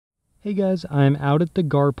Hey guys, I'm out at the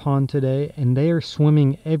gar pond today and they are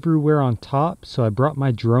swimming everywhere on top, so I brought my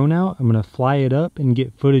drone out. I'm going to fly it up and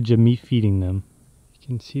get footage of me feeding them. You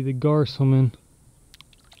can see the gar swimming.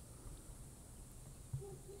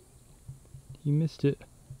 You missed it.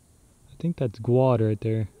 I think that's guad right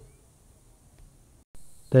there.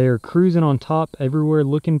 They are cruising on top everywhere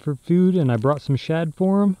looking for food, and I brought some shad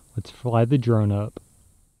for them. Let's fly the drone up.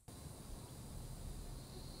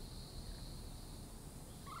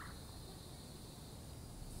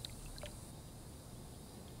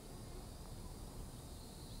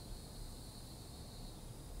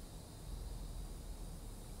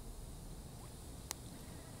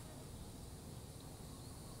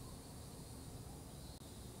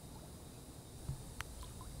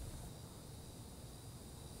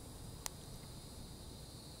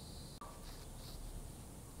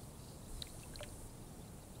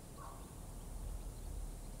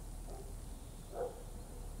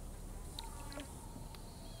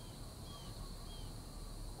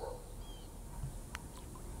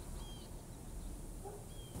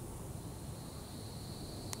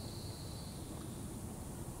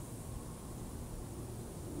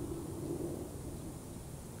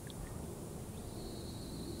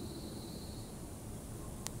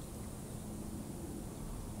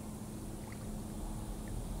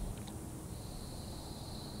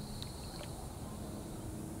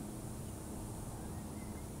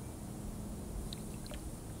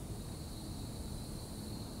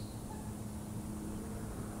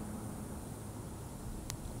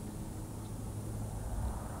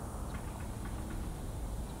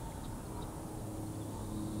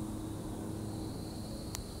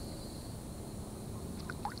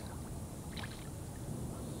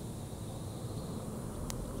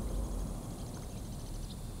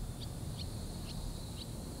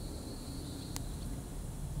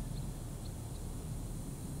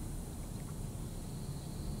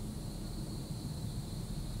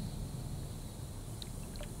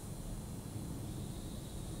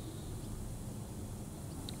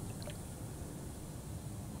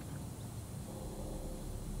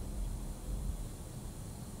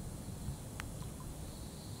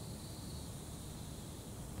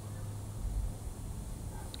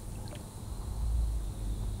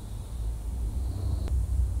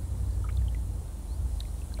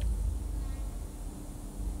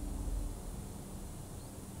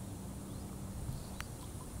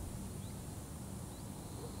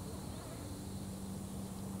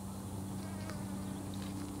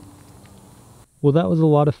 Well, that was a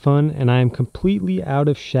lot of fun, and I am completely out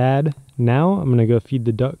of shad. Now I'm going to go feed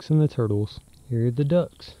the ducks and the turtles. Here are the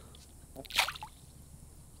ducks.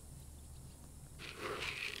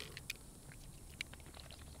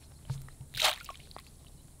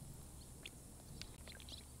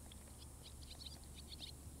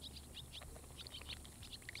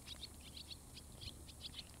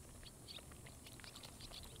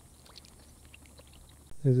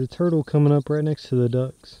 There's a turtle coming up right next to the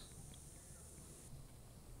ducks.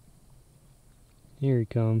 Here he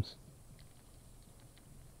comes.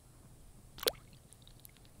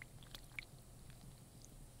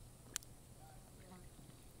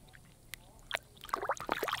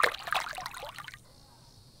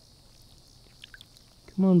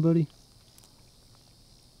 Come on, buddy.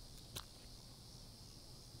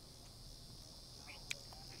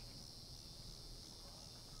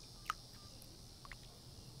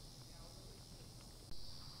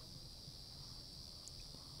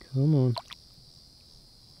 Come on.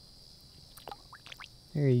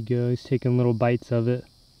 There you go. He's taking little bites of it.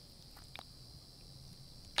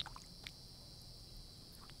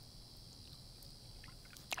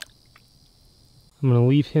 I'm going to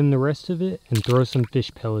leave him the rest of it and throw some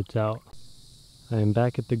fish pellets out. I am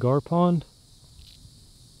back at the gar pond.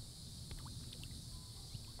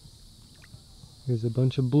 There's a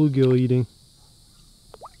bunch of bluegill eating.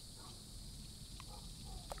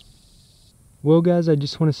 Well guys, I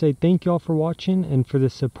just want to say thank y'all for watching and for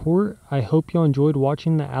the support. I hope y'all enjoyed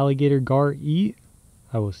watching the alligator gar eat.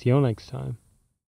 I will see y'all next time.